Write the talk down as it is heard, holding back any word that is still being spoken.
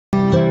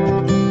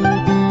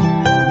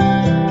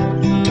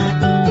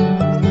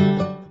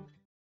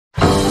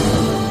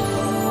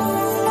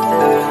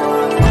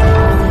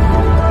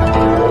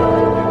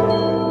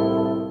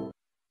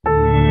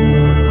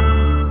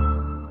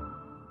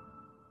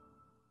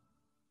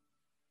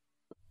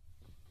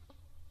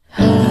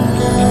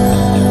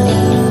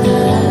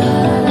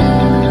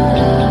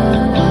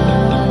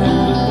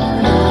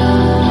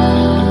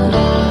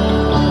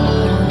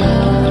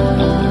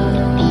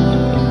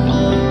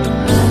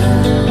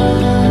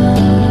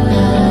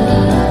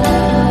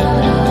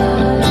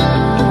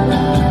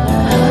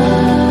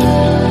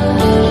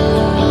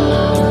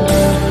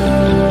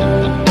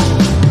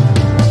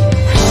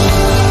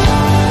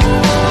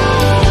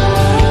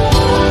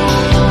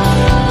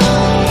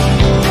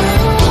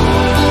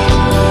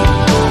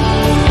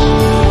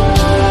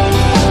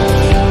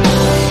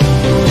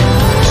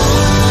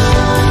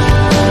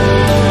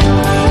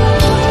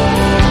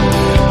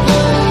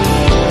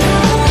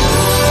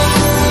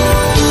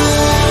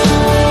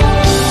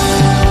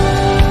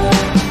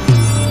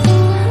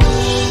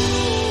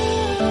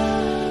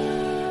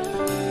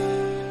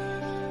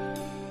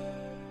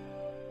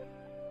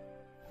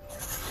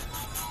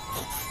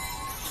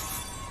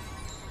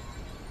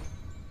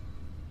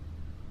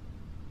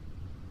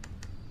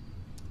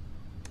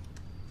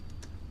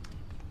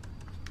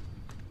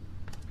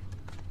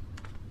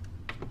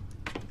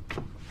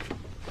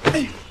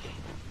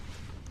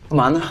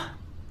嘛呢？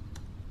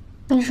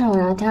跟室友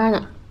聊天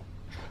呢。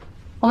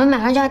我们马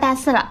上就要大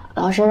4了，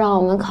老师让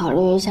我们考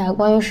虑一下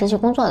关于实习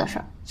工作的事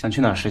儿。想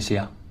去哪儿实习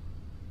啊？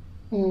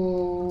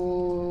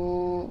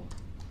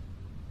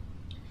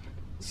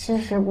其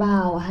实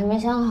吧，我还没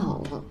想好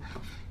呢。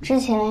之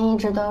前一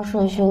直都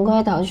是循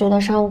规蹈矩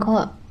的上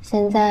课，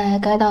现在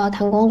该到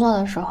谈工作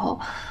的时候，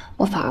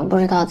我反而不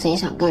知道自己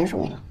想干什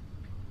么了。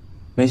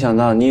没想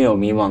到你也有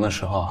迷茫的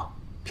时候，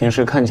平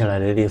时看起来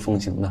雷厉风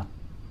行的，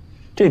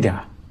这点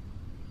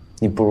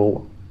你不如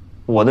我。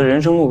我的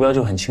人生目标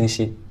就很清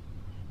晰。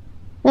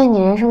那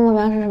你人生目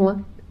标是什么？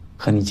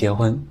和你结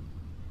婚。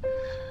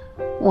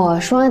我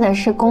说的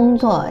是工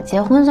作，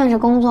结婚算是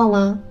工作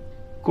吗？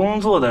工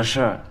作的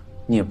事儿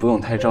你也不用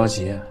太着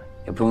急，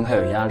也不用太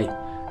有压力。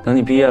等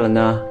你毕业了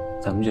呢，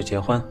咱们就结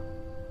婚，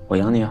我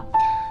养你啊。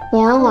你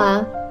养我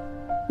啊？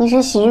你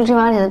是喜剧之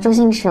王里的周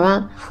星驰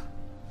吗？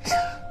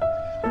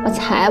我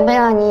才不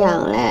要你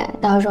养嘞！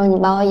到时候你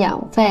把我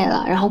养废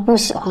了，然后不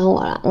喜欢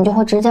我了，你就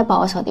会直接把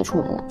我扫地出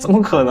门的。怎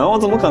么可能？我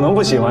怎么可能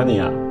不喜欢你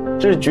啊？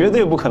这是绝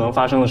对不可能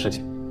发生的事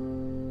情。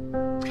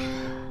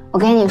我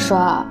跟你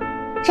说，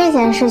这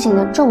件事情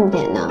的重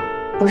点呢，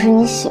不是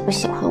你喜不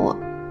喜欢我，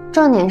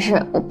重点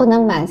是我不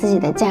能把自己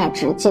的价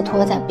值寄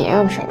托在别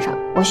人身上，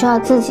我需要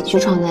自己去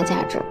创造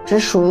价值，只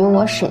属于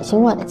我沈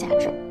星若的价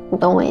值，你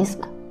懂我意思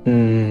吧？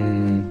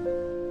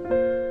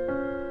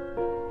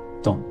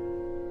懂，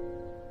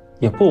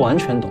也不完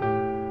全懂，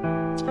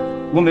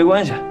不过没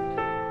关系，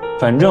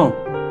反正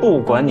不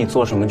管你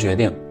做什么决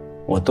定，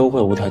我都会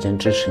无条件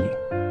支持你。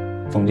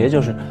总结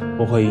就是，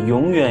我会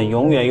永远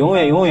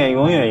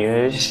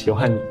喜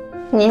欢你。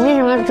你是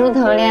什么猪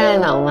头恋爱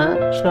脑吗？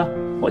是啊，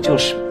我就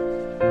是。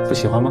不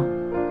喜欢吗？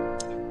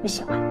不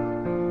喜欢。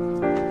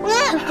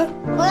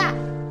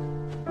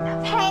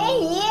裴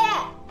姨，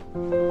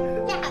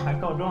还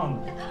告状呢。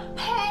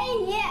裴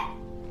姨。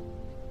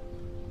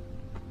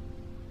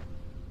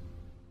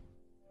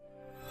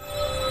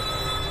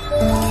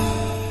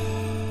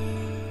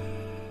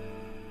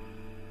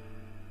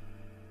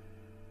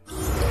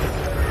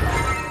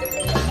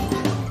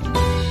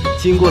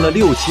经过了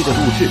6期的录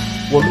制，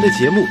我们的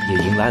节目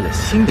也迎来了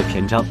新的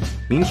篇章。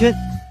明天，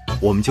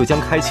我们就将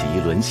开启一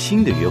轮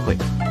新的约会。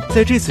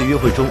在这次约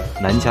会中，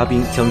男嘉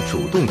宾将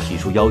主动提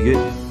出邀约，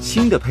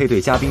新的配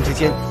对嘉宾之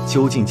间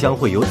究竟将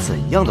会有怎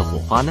样的火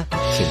花呢？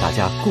请大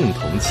家共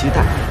同期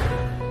待。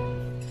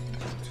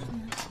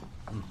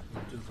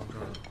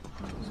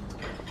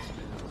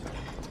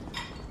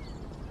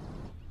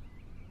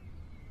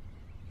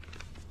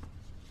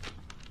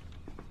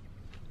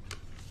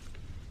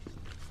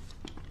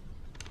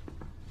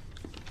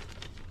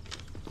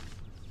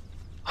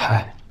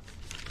嗨。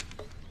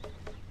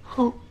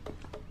好。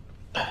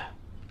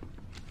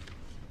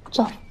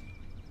坐。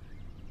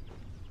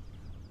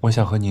我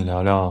想和你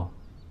聊聊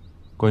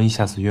关于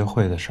下次约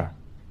会的事儿。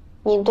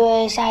你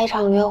对下一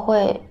场约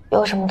会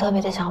有什么特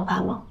别的想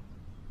法吗？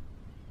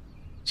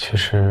其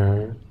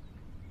实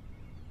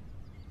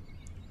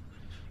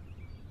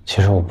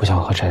我不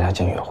想和翟佳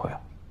静约会。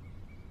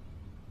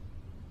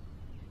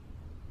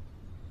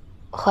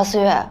何思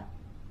月，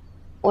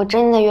我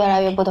真的越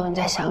来越不懂你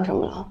在想什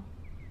么了。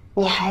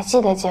你还记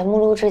得节目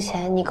录之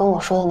前你跟我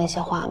说的那些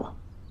话吗？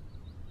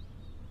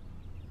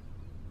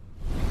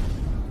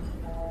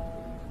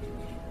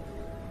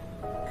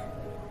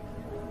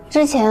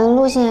之前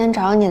陆星言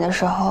找你的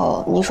时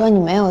候，你说你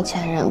没有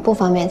前任，不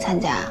方便参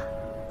加，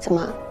怎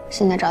么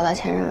现在找到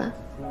前任了？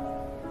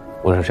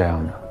不是这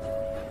样的，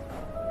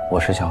我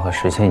是想和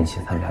石沁一起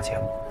参加节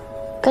目。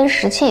跟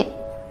石沁？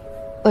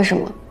为什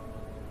么？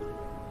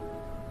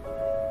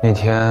那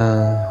天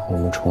我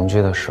们重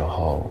聚的时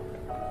候，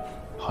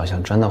好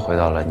像真的回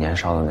到了年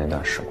少的那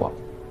段时光。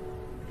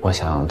我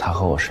想他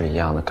和我是一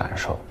样的感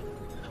受。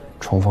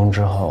重逢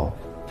之后，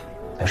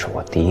那是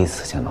我第一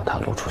次见到他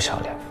露出笑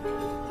脸。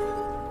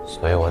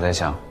所以我在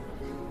想，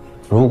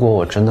如果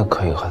我真的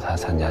可以和他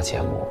参加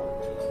节目，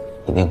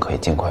一定可以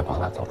尽快帮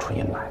他走出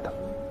阴霾的。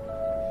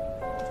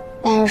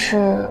但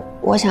是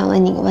我想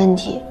问你个问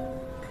题，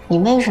你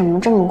为什么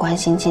这么关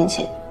心沁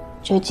沁？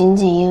就仅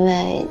仅因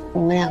为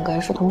你们2个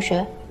人是同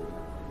学？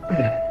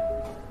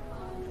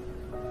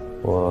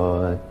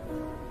我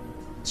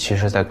其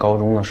实在高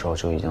中的时候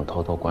就已经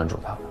偷偷关注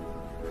他了。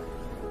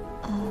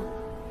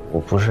我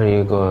不是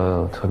一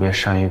个特别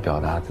善于表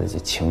达自己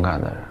情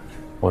感的人，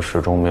我始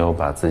终没有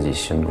把自己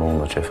心中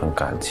的这份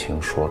感情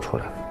说出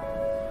来，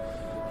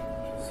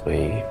所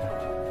以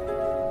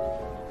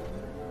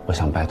我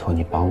想拜托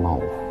你帮帮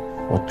我，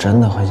我真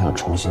的很想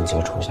重新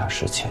接触一下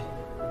石沁，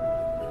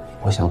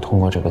我想通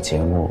过这个节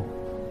目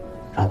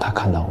让他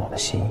看到我的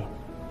心意。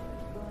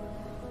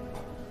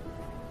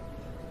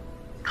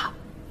好，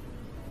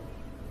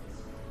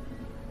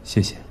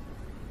谢谢。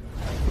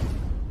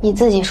你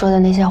自己说的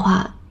那些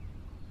话，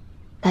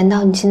难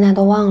道你现在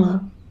都忘了？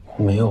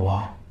我没有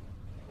忘，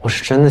我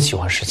是真的喜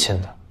欢石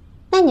沁的。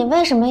那你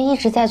为什么一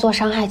直在做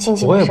伤害沁沁的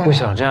事？我也不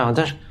想这样，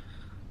但是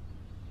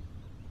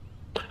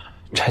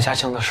翟佳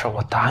静的事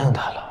我答应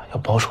他了，要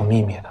保守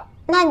秘密的。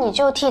那你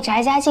就替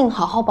翟佳静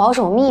好好保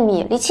守秘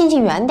密，离沁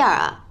沁远点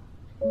啊。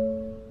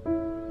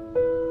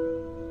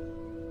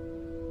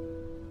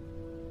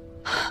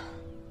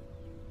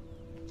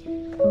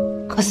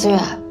思月，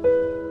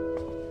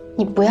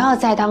你不要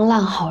再当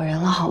烂好人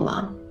了好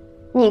吗？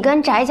你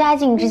跟翟佳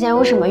静之间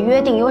有什么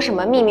约定，有什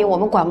么秘密，我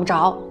们管不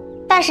着。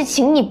但是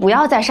请你不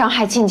要再伤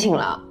害庆庆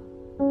了。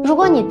如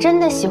果你真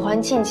的喜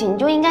欢庆庆，你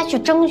就应该去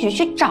争取，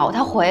去找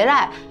他回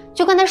来，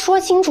就跟他说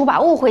清楚，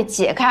把误会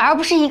解开，而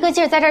不是一个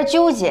劲儿在这儿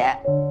纠结。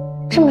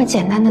这么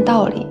简单的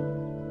道理，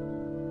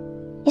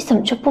你怎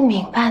么就不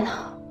明白呢？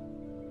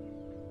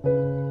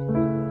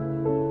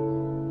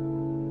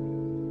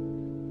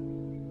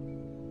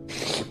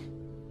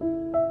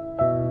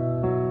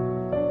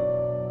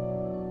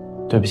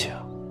对不起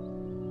啊，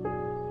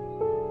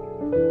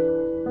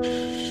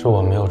是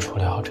我没有处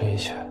理好这一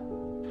切，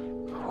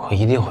我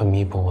一定会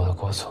弥补我的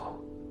过错。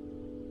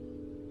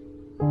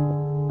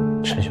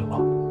陈兄洛，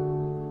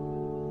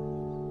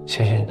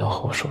谢谢你能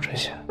和我说这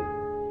些。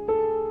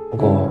不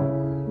过，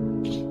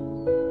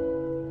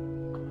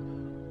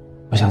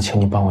我想请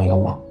你帮我一个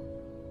忙。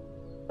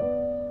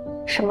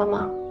什么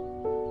忙？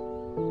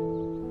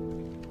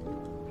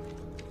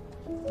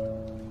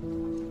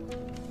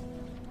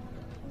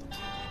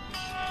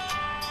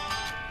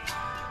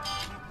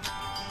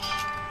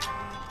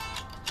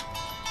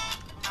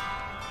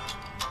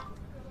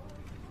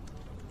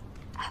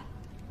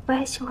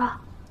喂，星光。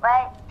喂，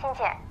庆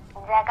庆，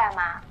你在干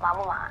嘛？忙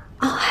不忙啊？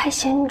哦，还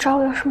行。你找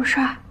我有什么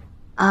事儿？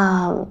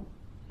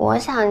我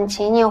想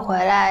请你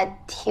回来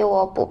替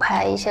我补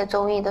拍一些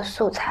综艺的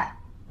素材。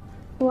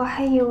我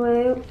还以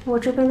为我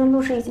这边的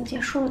录制已经结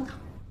束了呢。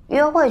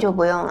约会就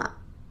不用了，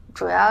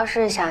主要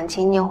是想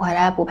请你回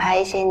来补拍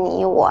一些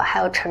你我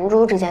还有陈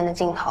珠之间的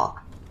镜头。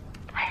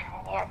哎呀，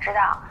你也知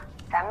道，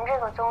咱们这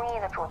个综艺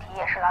的主题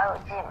也是老友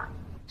记嘛，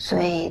所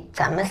以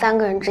咱们3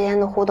个人之间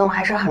的互动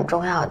还是很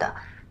重要的。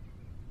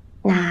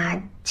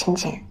那晴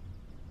晴，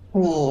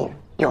你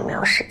有没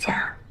有时间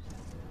啊？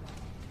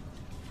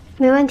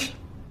没问题。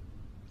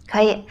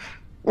可以，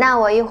那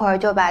我一会儿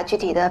就把具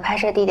体的拍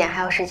摄地点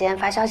还有时间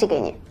发消息给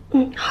你。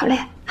嗯，好嘞。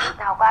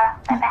那我挂了，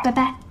拜拜。拜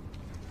拜。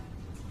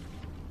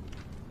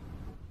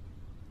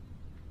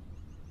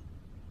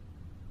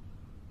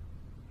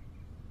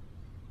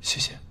谢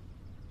谢。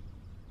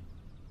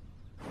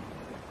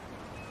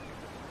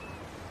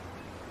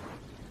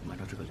按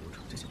照这个流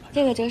程进行拍摄。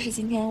这个就是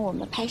今天我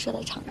们拍摄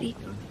的场地。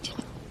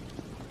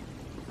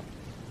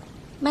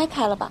麦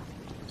开了吧？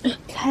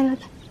开了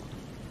的。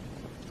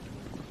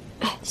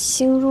哎，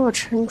星若、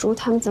陈竹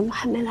他们怎么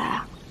还没来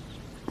啊？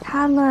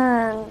他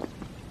们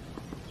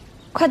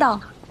快到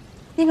了，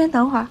那边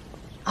等会儿。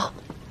哦。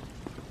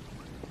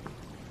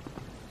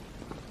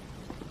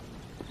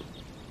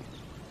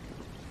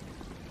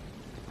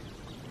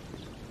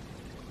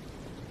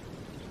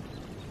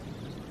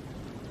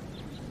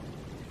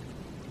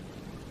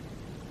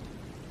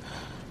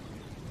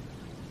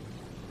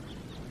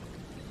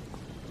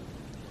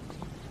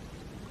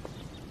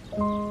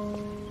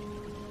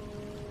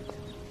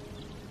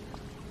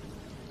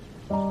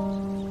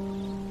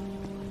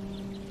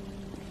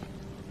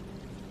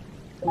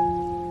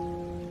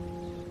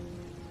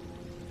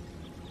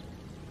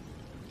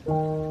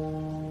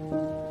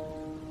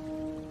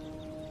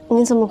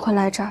你怎么会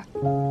来这儿？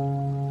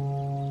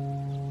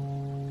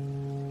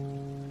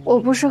我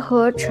不是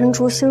和陈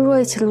竹、星若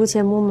一起录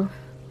节目吗？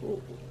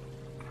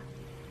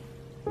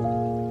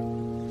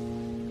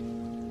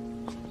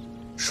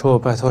是我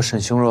拜托沈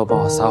星若帮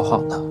我撒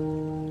谎的。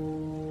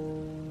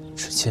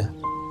芷沁，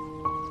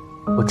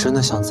我真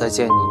的想再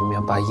见你一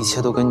面，把一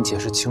切都跟你解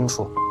释清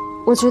楚。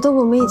我觉得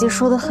我们已经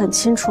说得很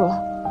清楚了。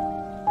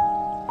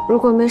如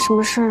果没什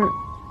么事儿，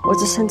我就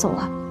先走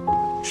了。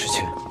芷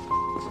沁，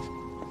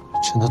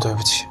真的对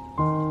不起。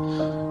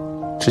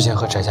之前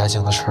和翟佳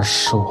静的事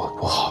是我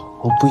不好，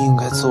我不应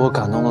该自我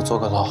感动的做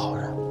个老好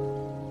人。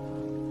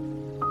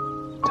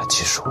但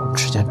其实我们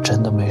之间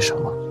真的没什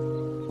么。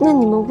那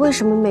你们为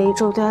什么每一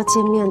周都要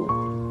见面呢？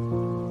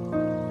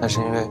那是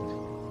因为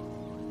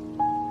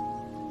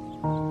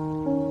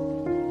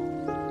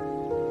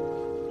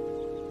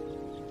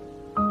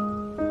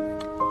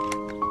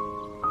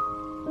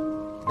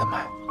你的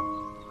麦。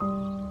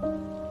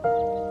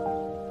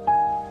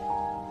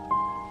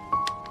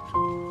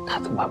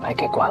他怎么把麦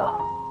给关了？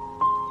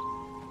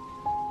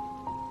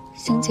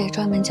星姐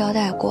专门交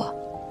代过，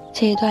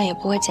这一段也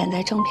不会剪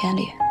在正片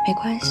里，没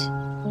关系。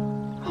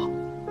好。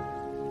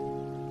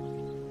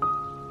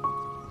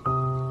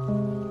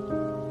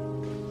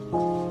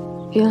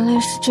原来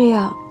是这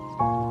样。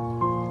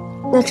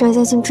那翟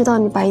佳静知道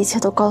你把一切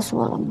都告诉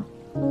我了吗？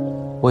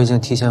我已经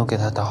提前给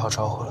他打好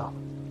招呼了，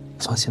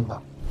放心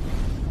吧。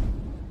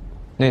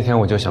那天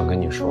我就想跟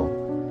你说，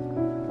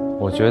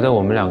我觉得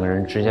我们2个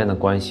人之间的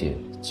关系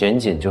仅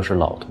仅就是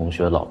老同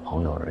学、老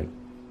朋友而已。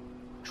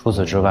除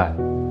此之外，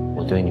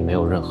我对你没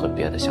有任何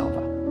别的想法。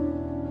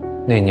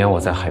那年我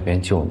在海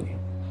边救你，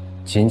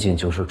仅仅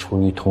就是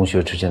出于同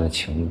学之间的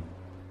情谊。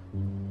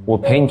我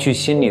陪你去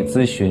心理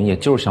咨询，也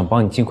就是想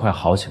帮你尽快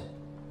好起来。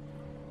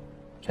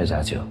翟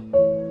佳静，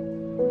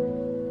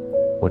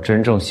我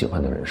真正喜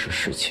欢的人是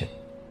世沁，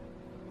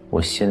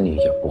我心里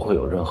也不会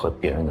有任何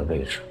别人的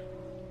位置。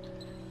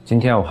今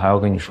天我还要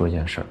跟你说一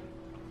件事儿，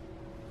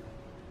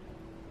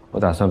我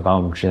打算把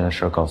我们之间的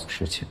事儿告诉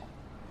世沁，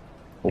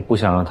我不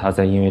想让他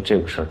再因为这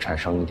个事儿产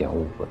生一点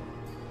误会。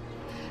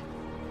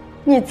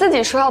你自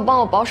己说要帮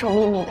我保守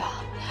秘密的，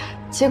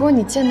结果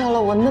你见到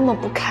了我那么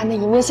不堪的一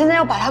面，现在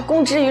要把它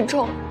公之于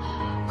众。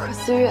何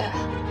思月，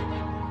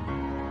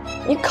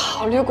你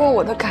考虑过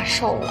我的感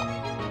受吗？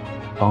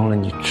帮了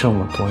你这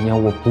么多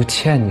年，我不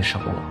欠你什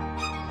么了，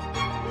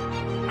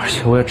而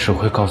且我也只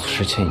会告诉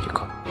世倩一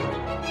个，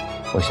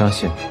我相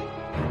信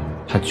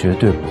他绝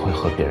对不会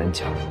和别人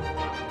讲。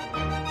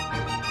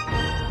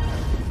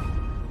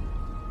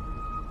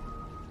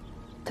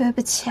对不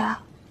起啊，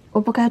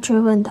我不该追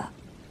问的。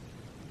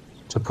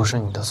这不是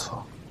你的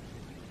错。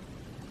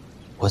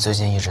我最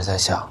近一直在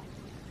想，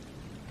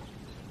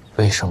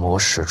为什么我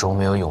始终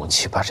没有勇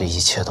气把这一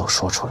切都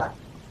说出来？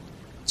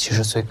其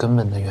实最根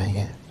本的原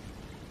因，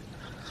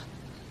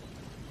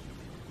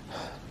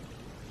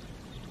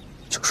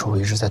就是我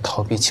一直在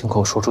逃避亲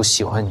口说出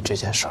喜欢你这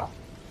件事儿。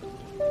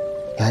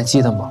你还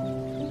记得吗？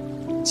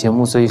节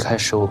目最一开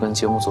始，我跟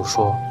节目组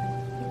说，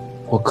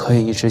我可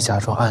以一直假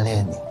装暗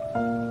恋你，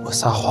我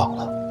撒谎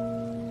了，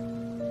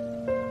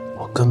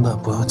我根本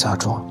不用假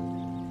装。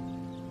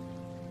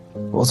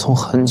我从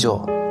很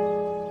久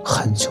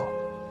很久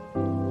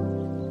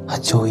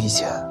很久以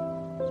前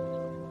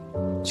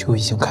就已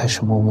经开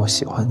始默默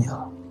喜欢你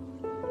了。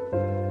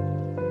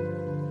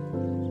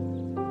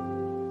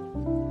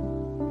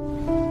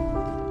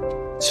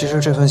其实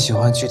这份喜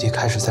欢具体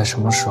开始在什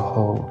么时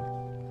候，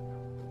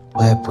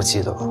我也不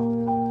记得了。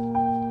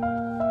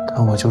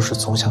但我就是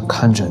总想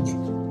看着你，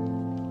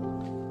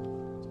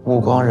目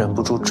光忍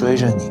不住追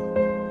着你。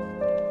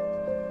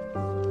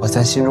我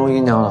在心中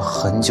酝酿了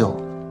很久，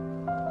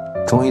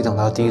终于等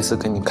到第一次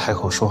跟你开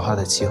口说话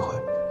的机会。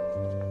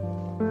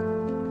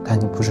但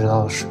你不知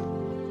道的是，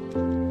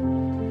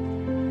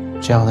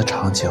这样的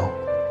场景，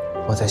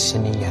我在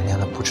心里演练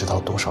了不知道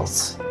多少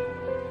次。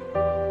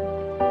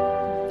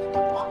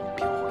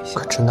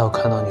可真到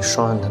看到你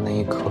双眼的那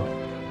一刻，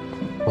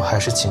我还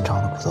是紧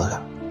张的不得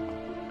了。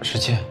世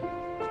界，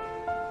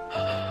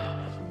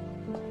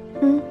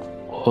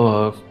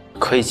我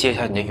可以借一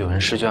下你的语文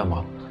试卷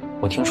吗？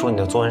我听说你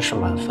的作文是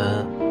满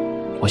分，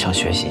我想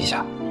学习一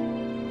下。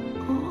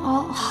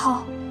哦，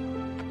好。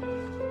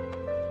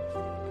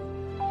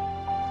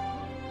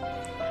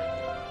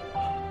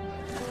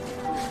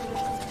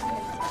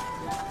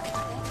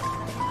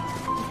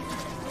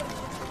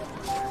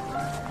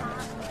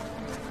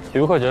体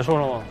育课结束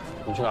了吗？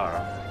你去哪儿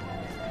啊？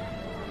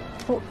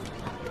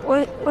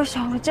我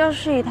想回教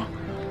室一趟。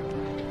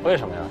为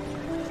什么呀？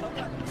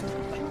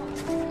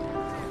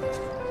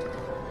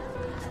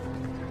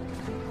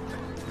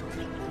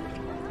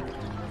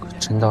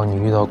真到你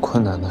遇到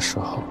困难的时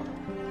候，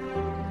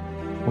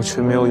我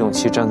却没有勇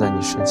气站在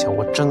你身前。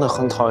我真的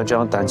很讨厌这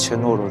样胆怯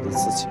懦弱的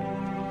自己。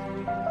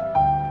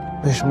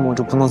为什么我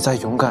就不能再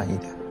勇敢一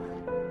点？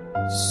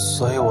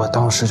所以我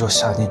当时就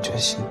下定决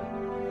心，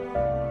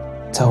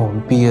在我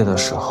们毕业的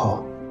时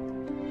候，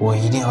我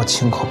一定要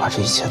亲口把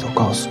这一切都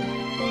告诉你。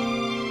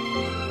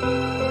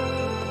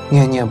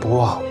念念不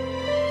忘，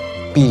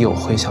必有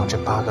回响这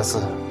8个字，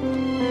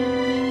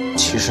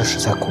其实是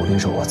在鼓励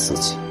着我自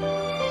己。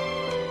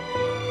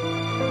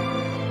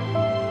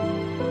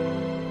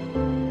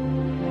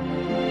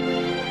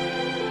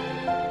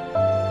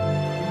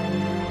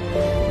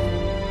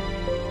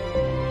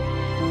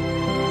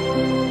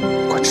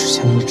我之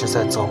前一直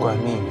在责怪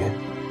命运，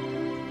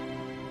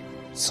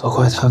责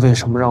怪他为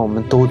什么让我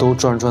们兜兜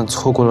转转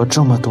错过了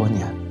这么多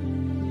年。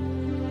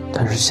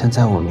但是现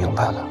在我明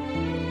白了，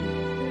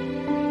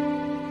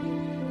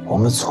我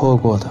们错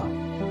过的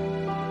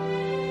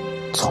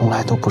从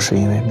来都不是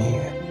因为命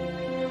运，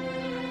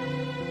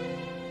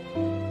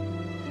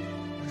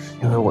是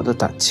因为我的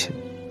胆怯，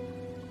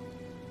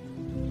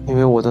因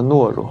为我的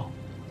懦弱，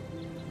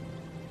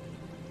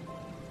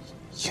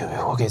因为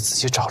我给自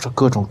己找着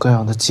各种各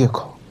样的借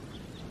口。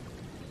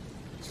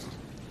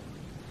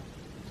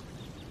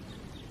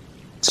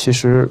其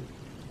实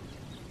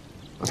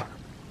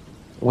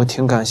我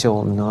挺感谢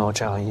我们能有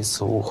这样一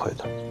次误会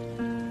的，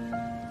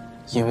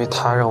因为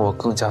它让我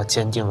更加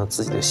坚定了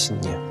自己的信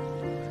念，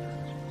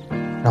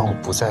让我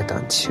不再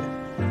胆怯。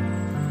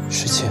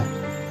世倩，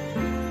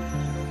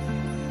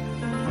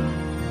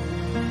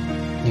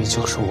你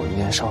就是我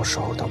年少时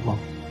候的梦，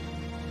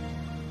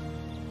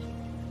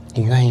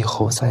你愿意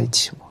和我在一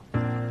起吗？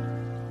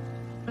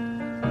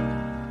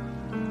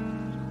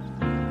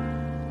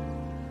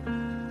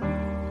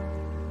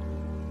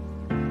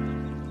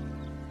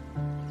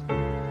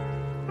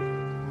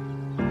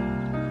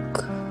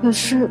可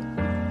是，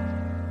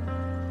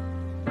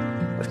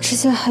我之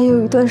前还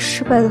有一段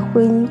失败的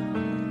婚姻，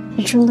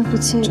你真的不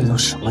介意？这都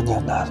什么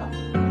年代了，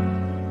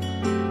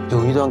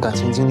有一段感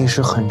情经历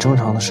是很正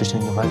常的事情，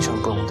你完全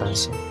不用担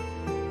心。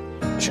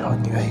只要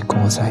你愿意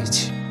跟我在一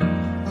起，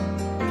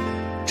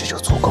这就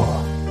足够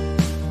了。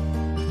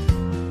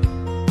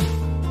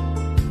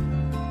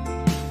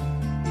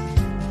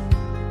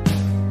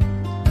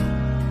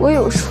我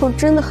有时候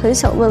真的很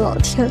想问老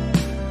天，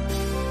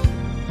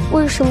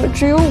为什么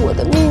只有我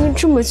的命运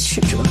这么曲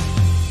折？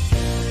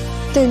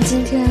但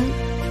今天，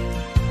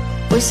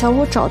我想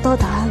我找到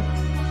答案，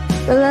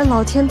原来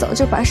老天早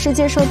就把世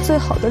界上最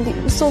好的礼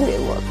物送给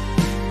我了，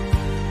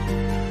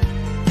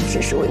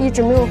只是我一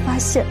直没有发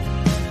现。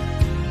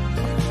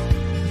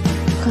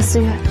何思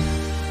远，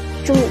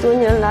这么多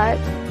年来，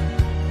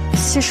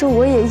其实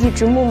我也一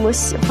直默默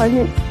喜欢着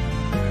你。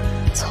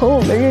从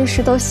我们认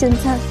识到现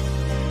在，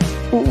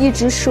你一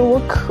直是我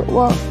可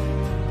望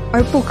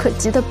而不可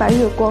及的白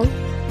月光。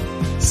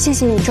谢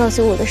谢你照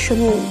进我的生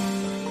命里，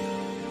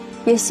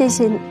也谢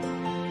谢你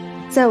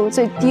在我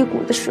最低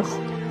谷的时候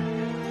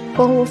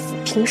帮我抚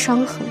平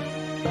伤痕。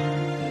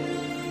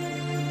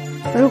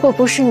如果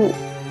不是你，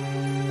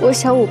我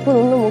想我不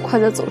能那么快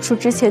的走出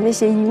之前那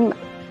些阴霾，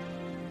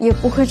也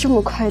不会这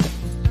么快的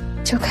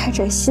就开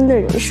展新的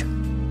人生。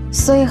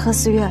所以何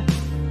思月，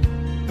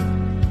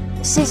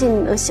谢谢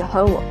你能喜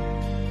欢我，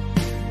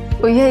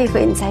我愿意和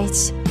你在一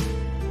起。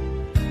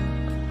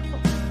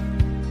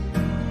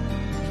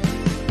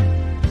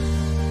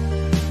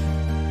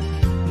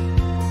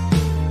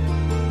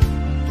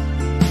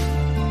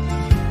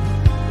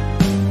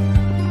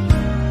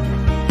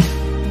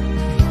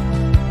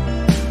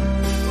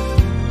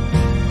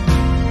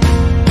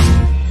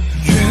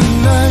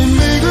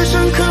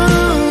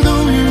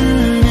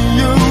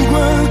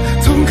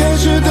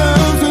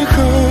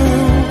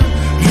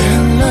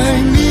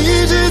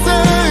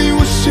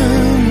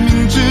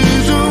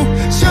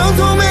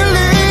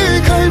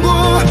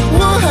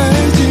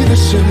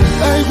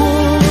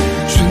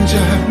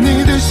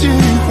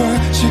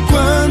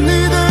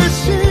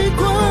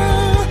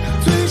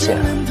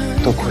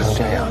都哭成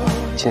这样了，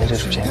今天这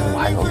出节目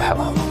还能拍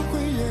完吗？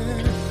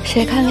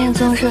谁看恋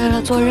综是为了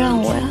做任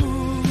务呀？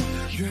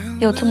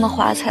有这么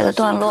华彩的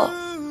段落，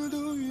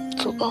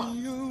足够。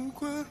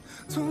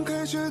从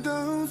开始到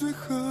最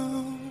后，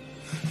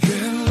原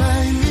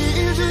来你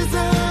一直在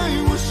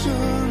我生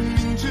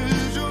命之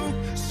中，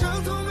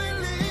伤痛没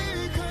离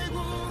开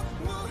过，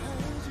我还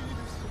记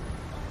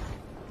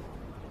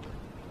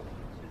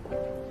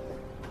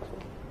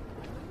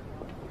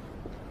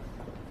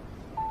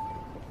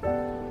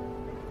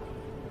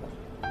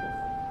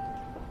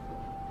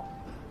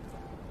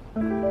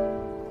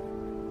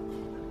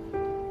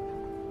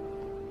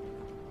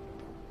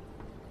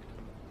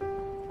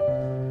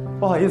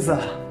不好意思，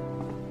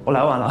我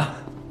来晚了。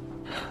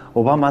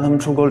我爸妈他们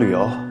出国旅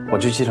游，我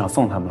去机场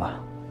送他们了。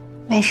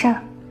没事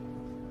儿，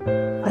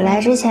我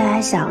来之前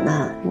还想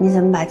呢，你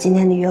怎么把今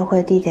天的约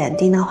会地点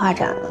定到画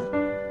展了？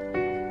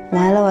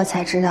来了我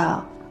才知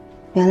道，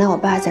原来我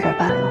爸在这儿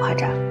办了画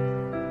展。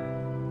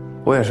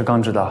我也是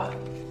刚知道，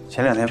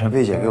前2天陈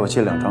飞姐给我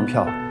寄了2张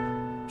票，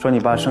说你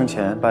爸生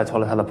前拜托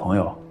了他的朋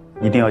友，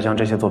一定要将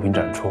这些作品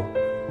展出，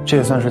这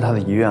也算是他的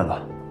遗愿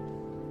了。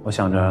我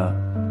想着，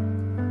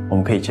我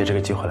们可以借这个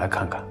机会来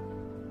看看。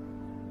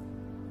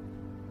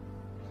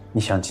你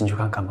想进去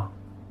看看吗？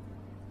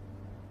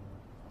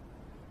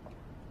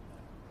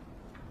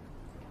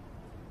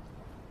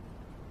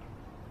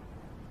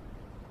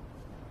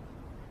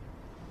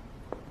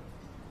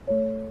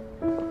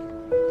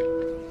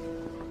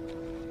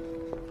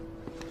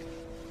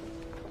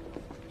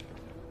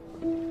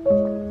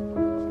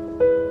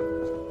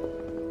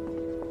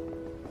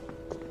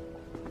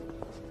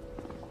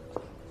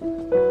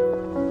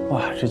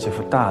哇，这几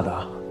幅大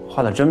的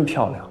画得真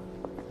漂亮。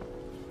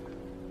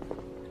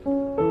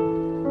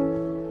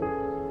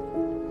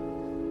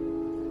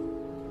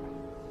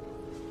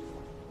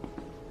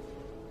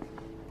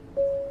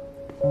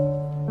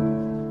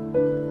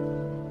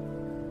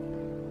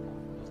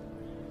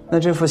那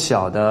这幅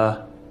小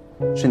的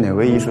是哪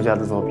位艺术家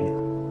的作品？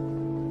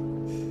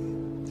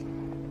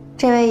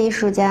这位艺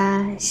术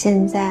家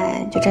现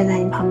在就站在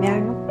你旁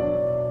边呢。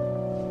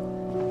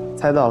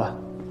猜到了，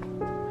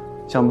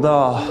想不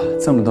到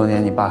这么多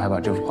年你爸还把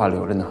这幅画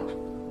留着呢。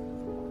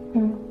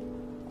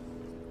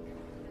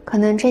可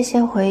能这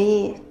些回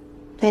忆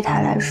对他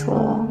来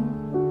说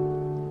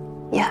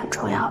也很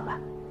重要吧。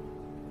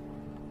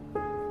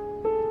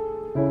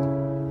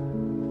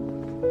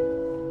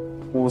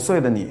5岁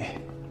的你，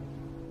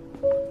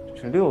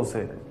这是6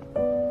岁的你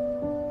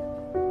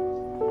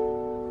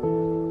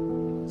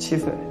，7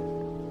岁。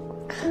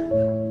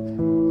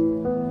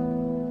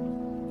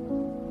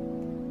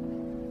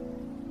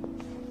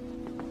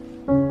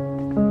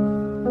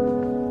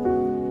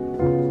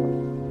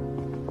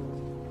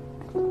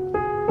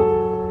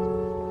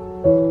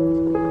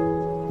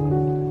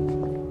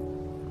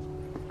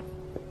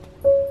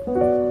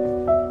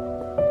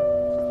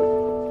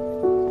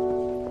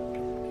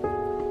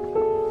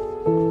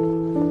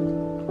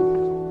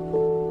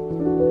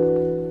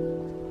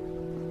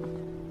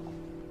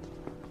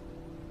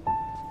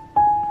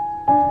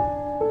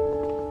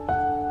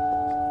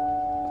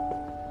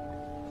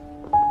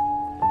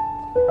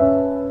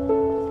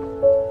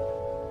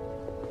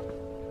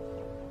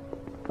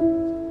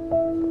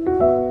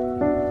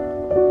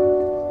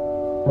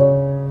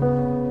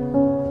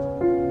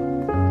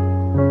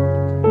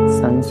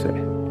3岁。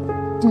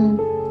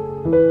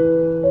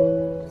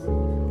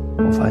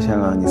我发现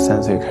了你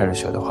3岁开始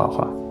学的画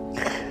画。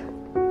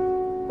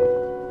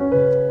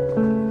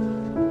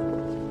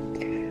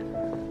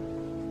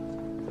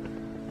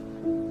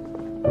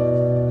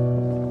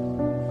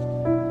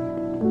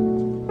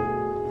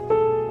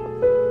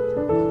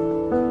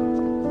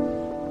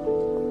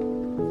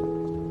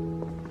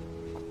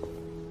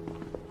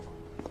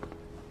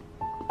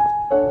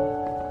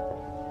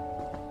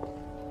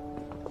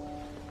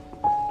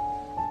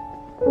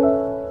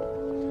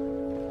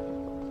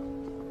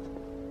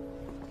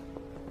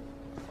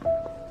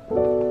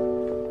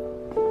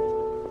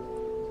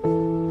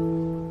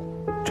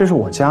这是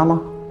我家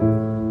吗？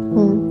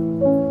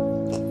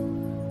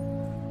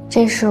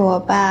这是我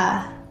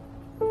爸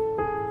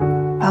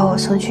把我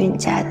送去你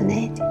家的那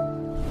一天。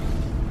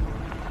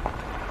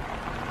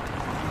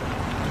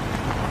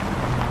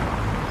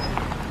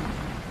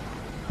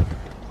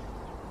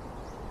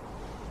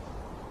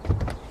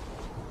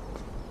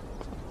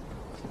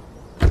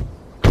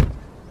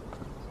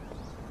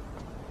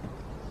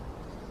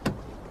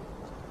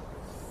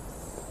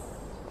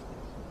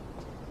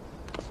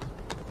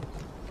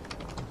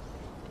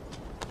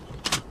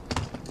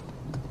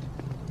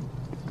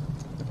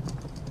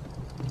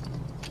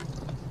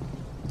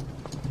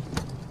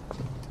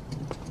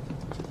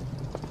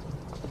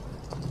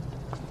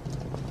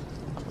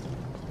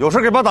有事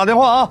给爸打电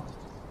话啊！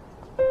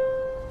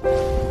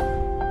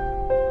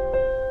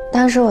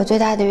当时我最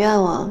大的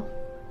愿望，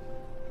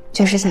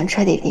就是想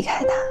彻底离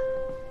开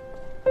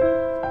他。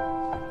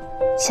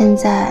现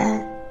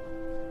在，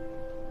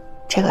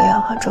这个愿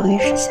望终于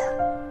实现了。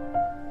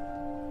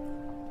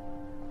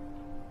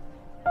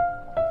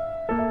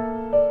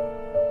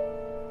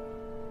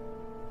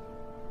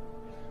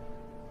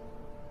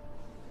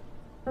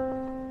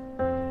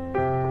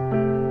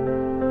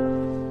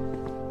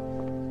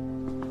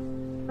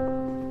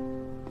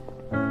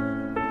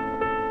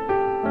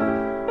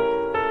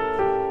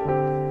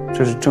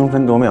这是争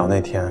分夺秒那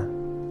天。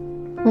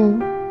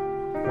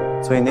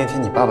所以那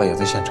天你爸爸也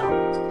在现场。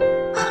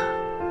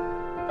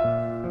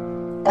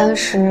当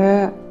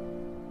时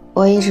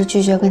我一直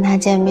拒绝跟他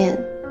见面，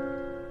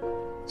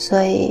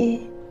所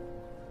以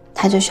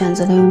他就选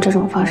择了用这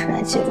种方式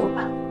来记录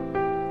吧。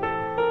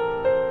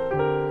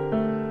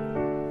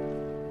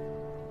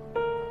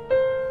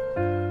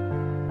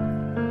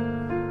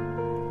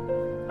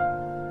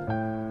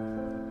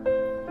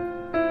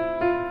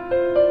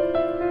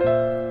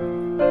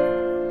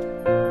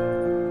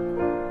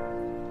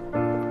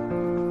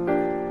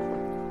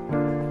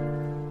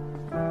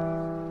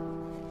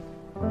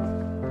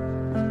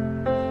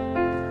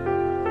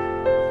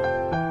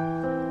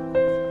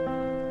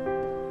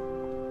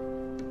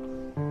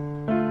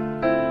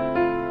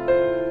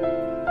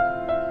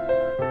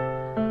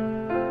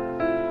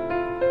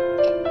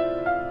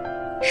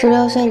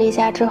16岁离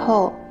家之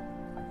后，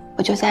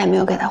我就再也没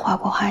有给他画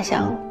过画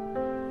像了。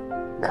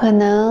可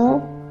能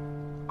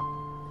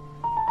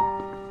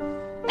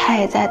他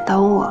也在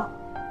等我，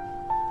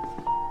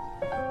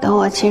等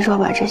我亲手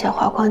把这些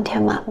画框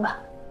填满吧。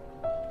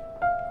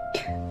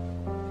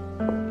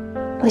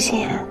陆心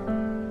言，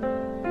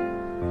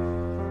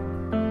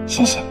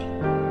谢谢你。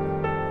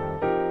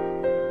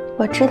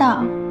我知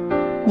道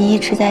你一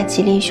直在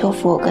极力修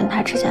复我跟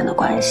他之间的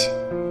关系，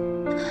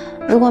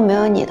如果没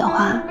有你的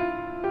话，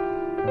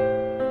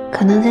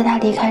可能在他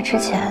离开之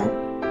前，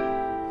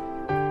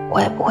我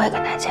也不会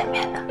跟他见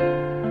面的。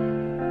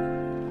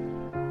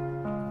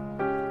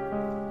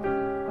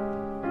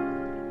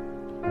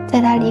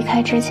在他离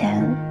开之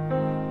前，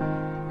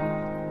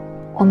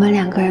我们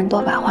2个人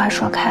都把话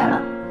说开了。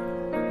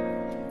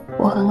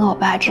我和我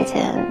爸之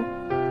间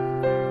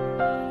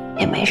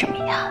也没什么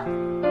遗憾。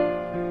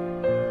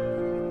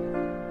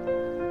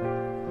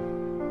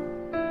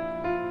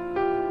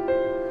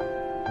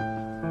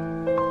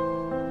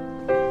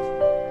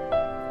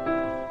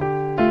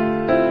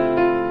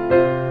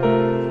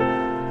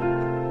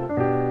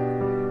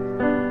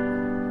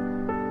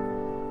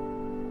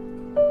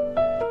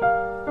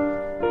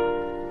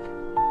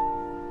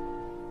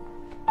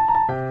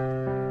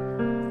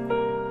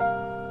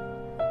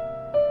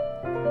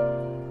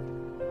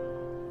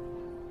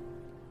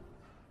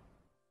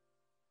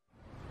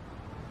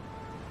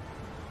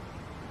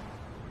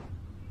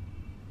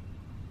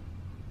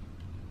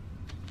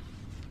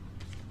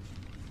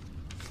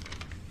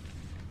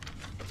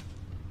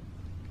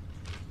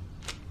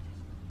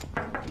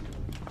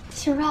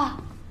心若，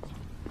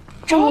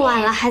这么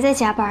晚了还在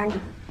加班呢？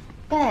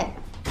对，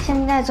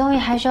现在综艺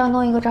还需要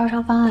弄一个招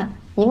商方案，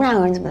你们2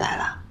个人怎么来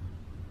了？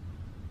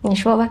你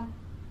说吧。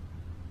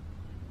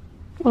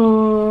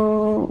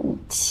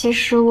其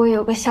实我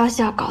有个消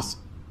息要告诉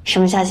你。什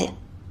么消息？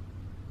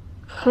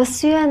何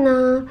思月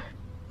呢，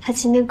他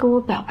今天跟我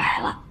表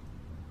白了，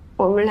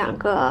我们2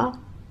个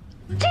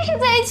正式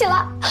在一起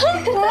了。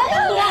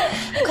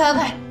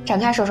快，展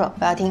开说说，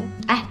我要听。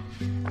哎，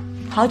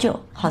好酒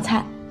好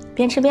菜，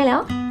边吃边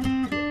聊。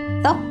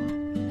走。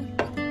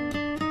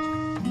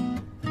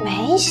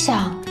没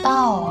想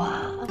到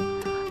啊，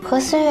何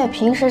思月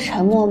平时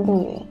沉默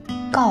不语，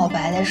告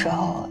白的时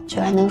候居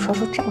然能说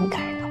出这么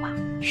感人的话，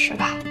是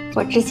吧？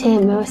我之前也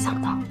没有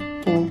想到。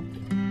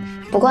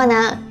不过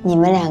呢，你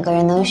们2个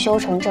人能修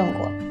成正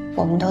果，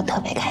我们都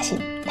特别开心，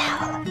太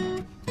好了。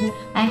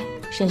哎，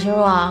沈心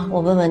若啊，我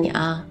问问你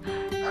啊，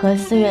何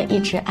思月一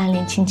直暗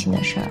恋青青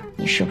的事儿，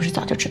你是不是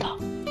早就知道？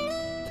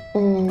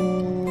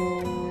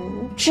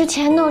之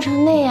前闹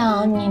成那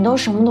样，你都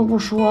什么都不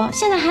说，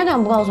现在还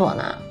敢不告诉我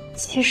呢？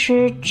其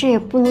实这也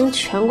不能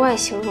全怪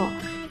心若，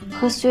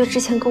何思月之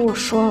前跟我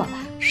说了，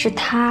是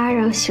他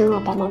让心若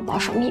帮忙保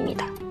守秘密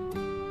的。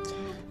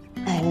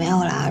哎，没有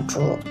啦，阿朱，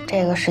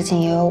这个事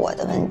情也有我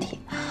的问题。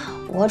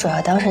我主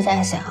要当时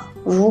在想，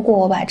如果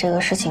我把这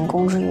个事情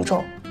公之于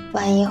众，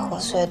万一何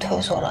岁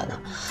退缩了呢？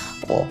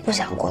我不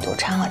想过度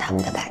掺和他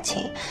们的感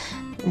情。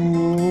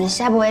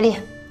下不为例，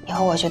以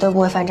后我绝对不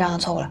会犯这样的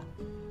错误了。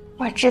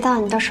我知道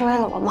你都是为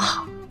了我们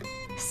好，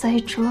所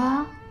以说，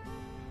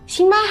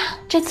行吧，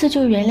这次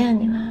就原谅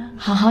你了。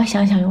好好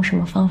想想用什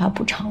么方法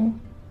补偿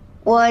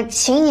我。我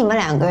请你们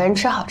2个人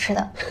吃好吃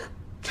的。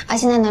啊，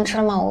现在能吃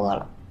了吗？我饿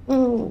了。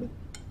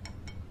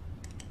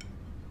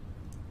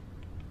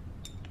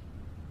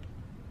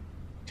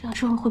这样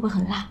吃会不会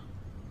很辣？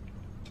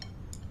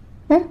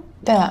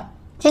对了，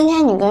今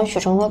天你跟许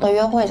承洲的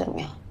约会怎么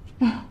样？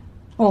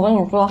我跟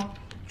你说，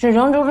许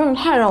承洲真的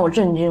太让我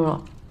震惊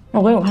了。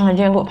我给你看看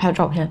今天给我拍的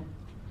照片。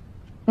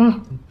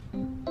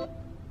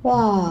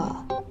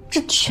哇，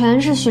这全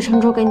是许承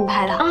洲给你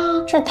拍的啊？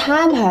是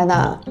他拍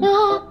的。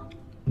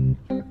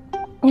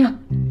你看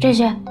这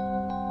些，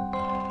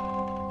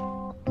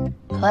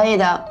可以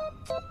的。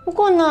不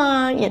过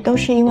呢，也都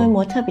是因为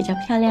模特比较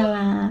漂亮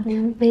啦。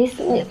美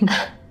死你了！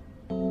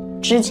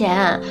之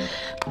前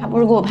他不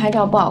是给我拍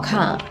照不好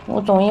看，我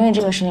总因为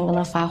这个事情跟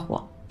他发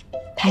火。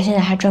他现在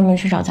还专门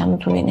去找咱们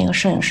组里那个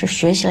摄影师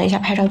学习了一下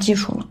拍照技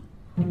术呢。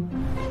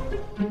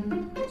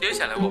接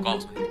下来我告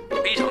诉你，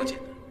非常简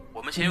单。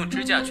我们先用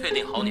支架确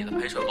定好你的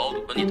拍摄高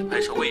度和你的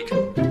拍摄位置。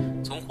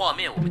从画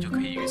面我们就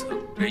可以预测，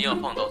人要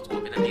放到左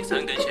边的第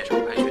3根线上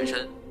拍全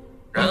身。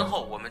然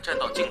后我们站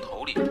到镜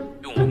头里，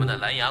用我们的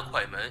蓝牙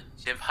快门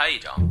先拍一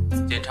张，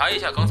检查一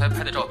下刚才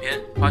拍的照片，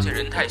发现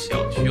人太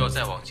小，需要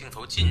再往镜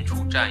头近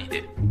处站一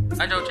点。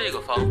按照这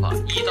个方法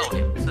1到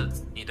2次，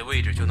你的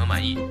位置就能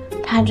满意。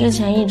他之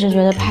前一直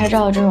觉得拍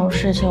照这种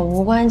事情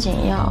无关紧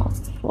要，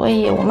所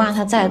以我骂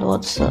他再多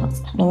次，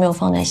他都没有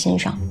放在心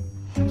上。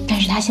但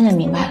是他现在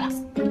明白了，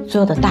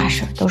所有的大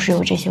事都是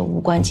由这些无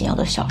关紧要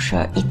的小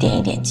事一点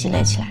一点积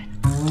累起来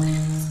的。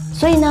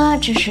所以呢，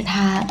这是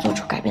他做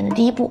出改变的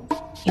第一步，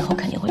以后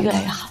肯定会越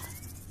来越好的。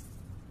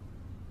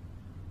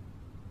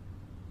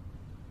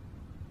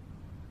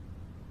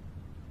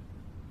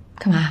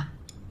干嘛？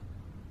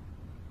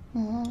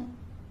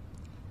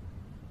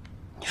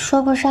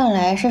说不上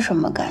来是什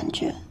么感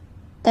觉，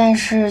但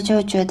是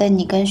就觉得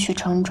你跟许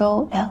承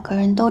洲2个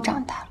人都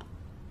长大了。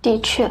的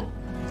确，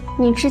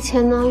你之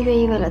前呢愿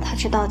意为了他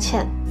去道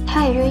歉，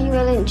他也愿意为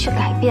了你去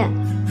改变，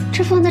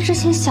这放在之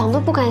前想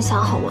都不敢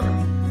想，好吗？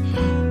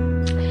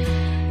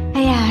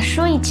哎呀，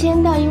说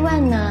1000道1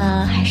万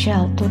呢，还是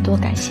要多多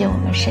感谢我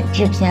们沈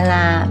制片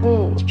啦。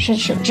是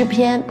沈制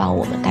片把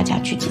我们大家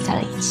聚集在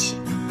了一起，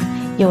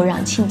又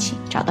让庆庆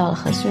找到了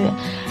何思月，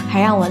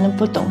还让我那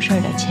不懂事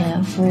的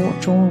前夫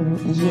终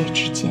于一夜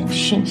之间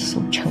迅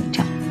速成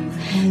长。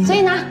所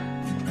以呢，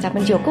咱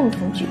们就共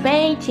同举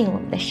杯敬我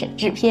们的沈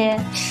制片。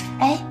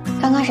哎，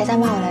刚刚谁在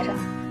骂我来着？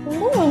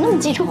我那么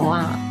记仇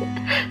啊？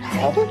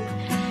干杯！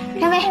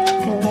干杯！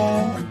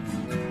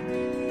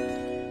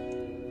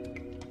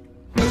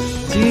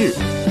今日，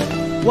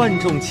万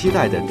众期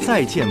待的《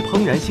再见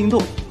怦然心动》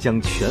将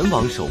全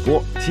网首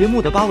播，节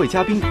目的8位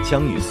嘉宾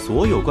将与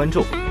所有观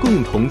众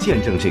共同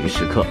见证这个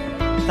时刻。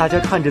大家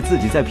看着自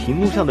己在屏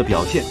幕上的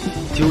表现，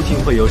究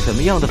竟会有什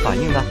么样的反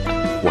应呢？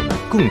我们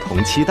共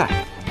同期待。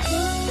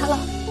Hello，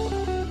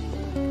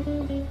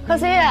 何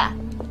思月，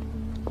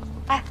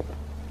哎，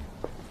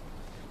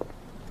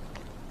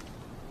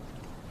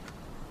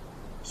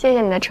谢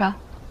谢你的车。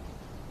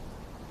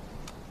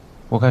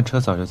我看车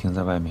早就停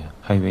在外面，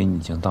还以为你已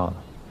经到了。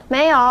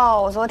没有，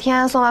我昨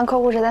天送完客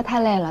户实在太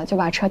累了，就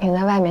把车停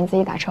在外面，自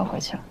己打车回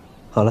去了。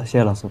好了，谢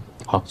谢老苏。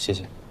好，谢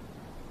谢。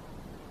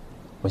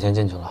我先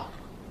进去了。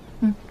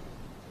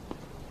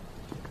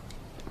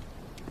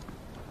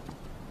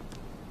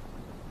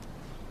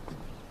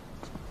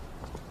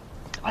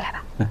我来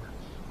吧。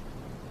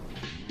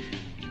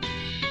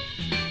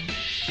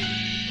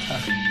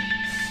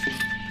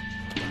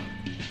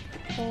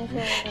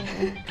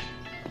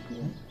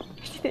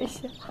谢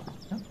谢。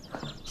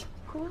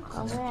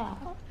宝贝，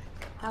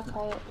还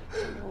可以，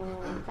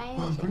翻译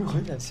不是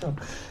很想笑，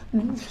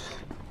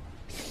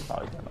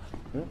早一点吧，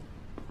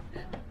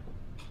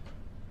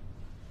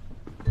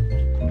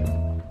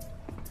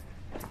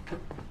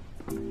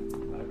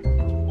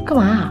干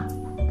嘛啊？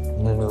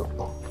那个，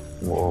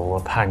我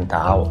怕你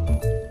打我。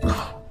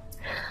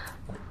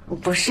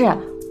不是，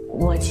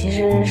我其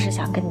实是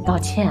想跟你道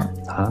歉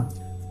啊。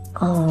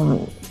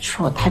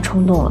是我太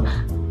冲动了，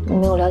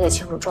没有了解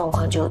清楚状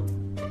况就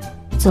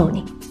揍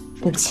你，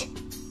对不起。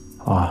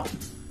啊，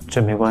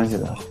这没关系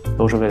的，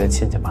都是为了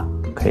亲戚嘛，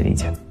可以理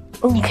解。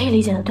你可以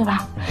理解的，对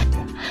吧？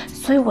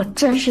所以我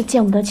真是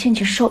见不得亲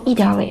戚受一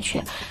点委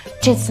屈。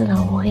这次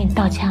呢，我给你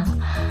道歉了，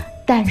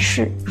但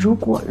是如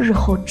果日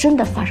后真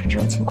的发生这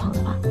种情况的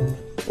话，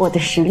我的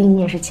实力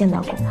你也是见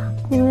到过的。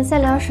你们在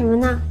聊什么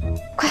呢？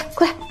快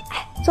过来，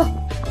哎，坐。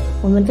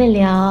我们在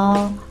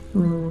聊，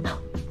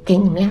给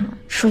你们俩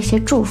说一些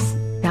祝福，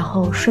然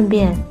后顺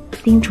便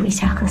叮嘱一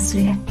下何思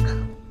月。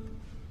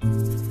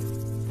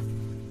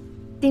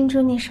叮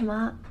嘱你什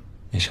么？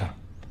没事。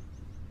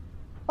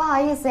不好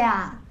意思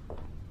呀，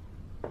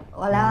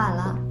我来晚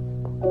了。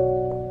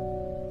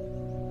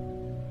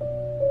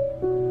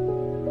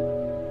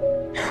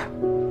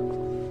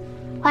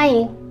欢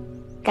迎，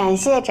感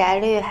谢翟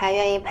律还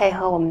愿意配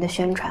合我们的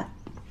宣传。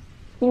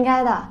应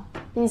该的，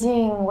毕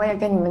竟我也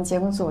跟你们节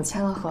目组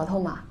签了合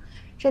同嘛，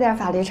这点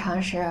法律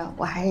常识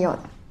我还是有的。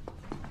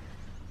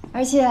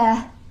而且，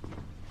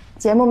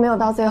节目没有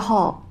到最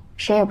后，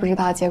谁也不知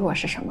道结果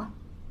是什么。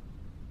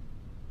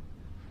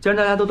既然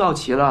大家都到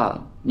齐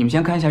了，你们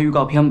先看一下预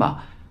告片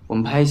吧，我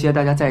们拍一些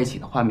大家在一起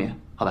的画面，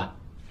好吧？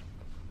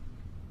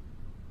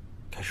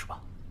开始吧。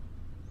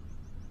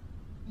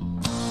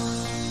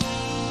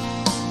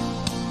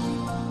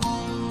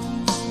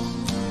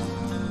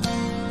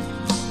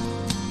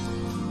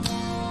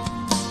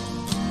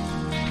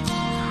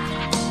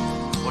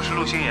我是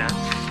陆星延，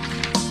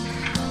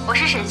我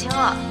是沈星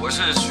若，我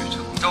是许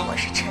承洲，我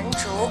是陈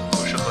竹，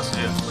我是何思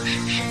月，我是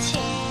石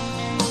庆。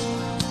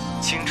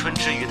青春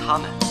之于他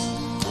们，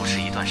不是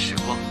一段时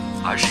光，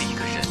而是一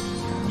个人，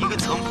一个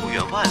曾不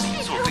远万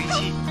里坐飞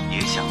机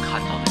也想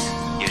看到的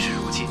人，也是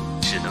如今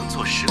只能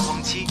坐时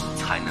光机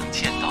才能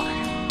见到的人。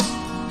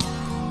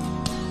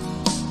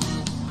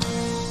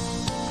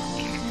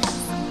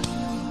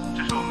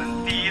这是我们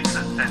第一次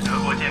在德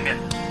国见面。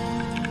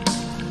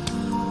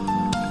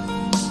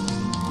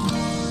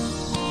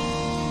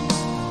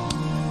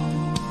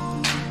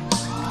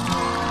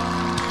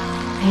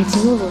哎，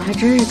节目组还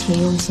真是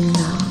挺用心的，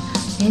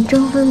连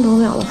争分夺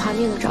秒的画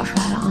面都找出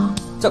来了啊！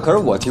这可是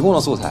我提供的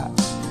素材，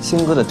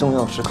星哥的重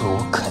要时刻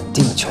我肯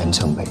定全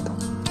程被动。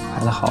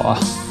拍得好啊！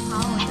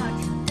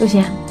陆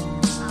贤，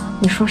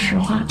你说实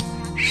话，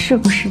是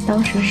不是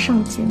当时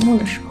上节目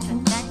的时候，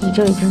你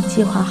就已经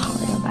计划好了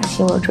要把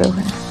星若追回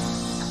来？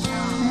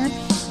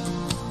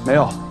没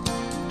有，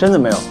真的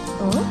没有。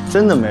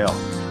真的没有。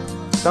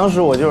当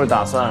时我就是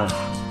打算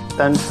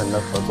单纯的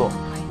合作。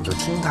你就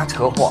听他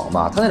扯谎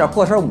吧，他那点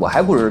破事我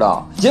还不知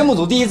道。节目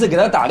组第一次给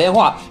他打电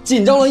话，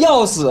紧张的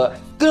要死，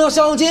跟要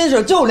相亲似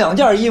的，就2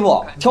件衣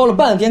服，挑了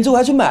半天，最后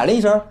还去买了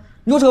一身。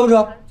你说扯不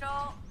扯？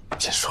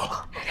别说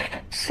了，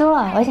说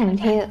了，我想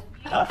听。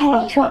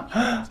哎，说。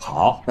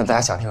好，那大家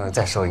想听的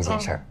再说一件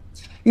事儿。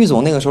玉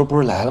总那个时候不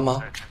是来了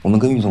吗？我们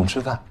跟玉总吃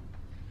饭，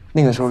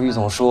那个时候玉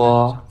总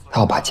说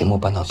他要把节目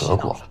搬到德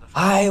国。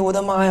哎呦我的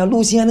妈呀，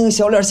陆星妍那个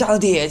小脸吓得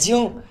铁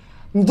青。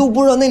你都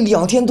不知道那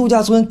2天度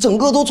假村整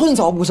个都寸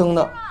草不生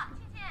的。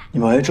你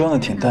们还装的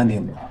挺淡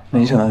定的，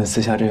没想到你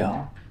私下这样，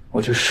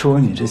我就说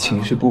你这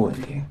情绪不稳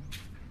定。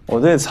我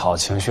对草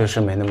情绪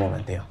是没那么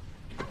稳定。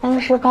当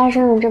时发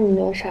生了这么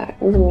多事儿，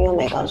你怎么又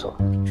没告诉我？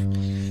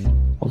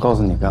我告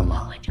诉你干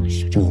嘛？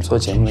你做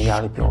节目的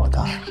压力比我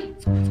大。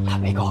他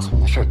没告诉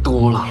你的事儿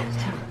多了，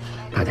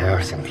大家要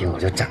是想听，我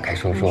就展开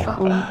说说。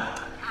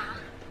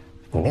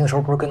你那个时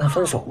候不是跟他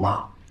分手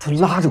吗？他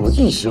拉着我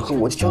一直喝，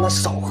我就劝他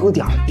少喝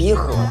点，别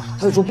喝了。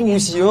他就说不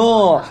行，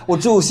我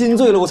只有心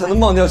醉了，我才能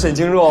忘掉沈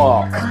清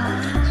若。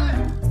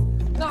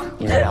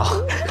你没有，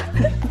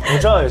我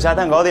知道有家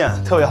蛋糕店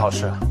特别好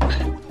吃。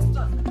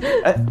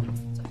哎，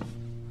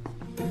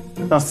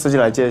让司机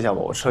来接一下吧，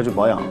我车去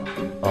保养了。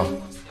啊，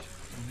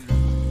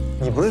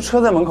你不是车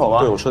在门口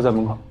吗？对，我车在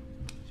门口。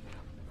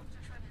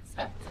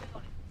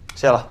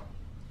谢了。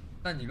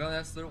那你刚才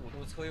45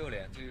度侧右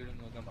脸，这个动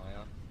作干嘛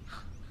呀？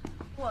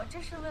我这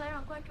是为了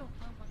让观众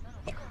朋友们能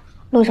有更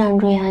好。路上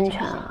注意安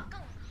全啊！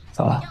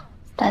走了，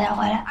大家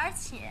回来。而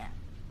且，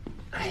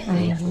哎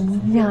呀，顺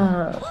便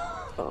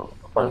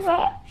说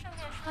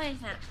一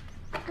下，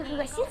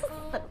恶心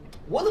死了！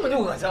我怎么就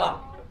恶心了？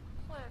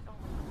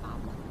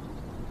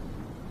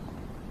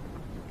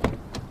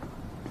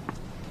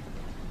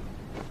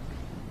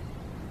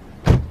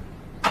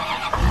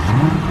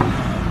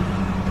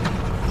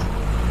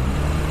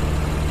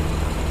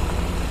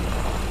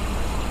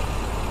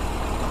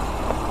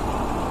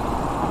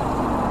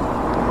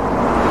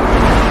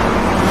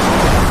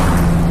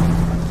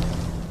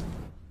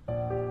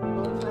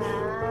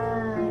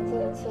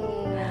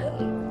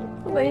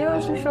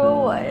说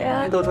我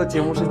呀，都说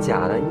节目是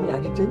假的，你俩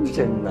是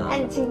真呢。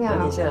安静啊！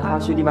那你现在还要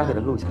去立马给他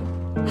录下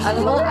来。耳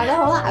朵红了，耳朵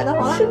红了，耳朵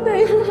红了。是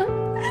那个。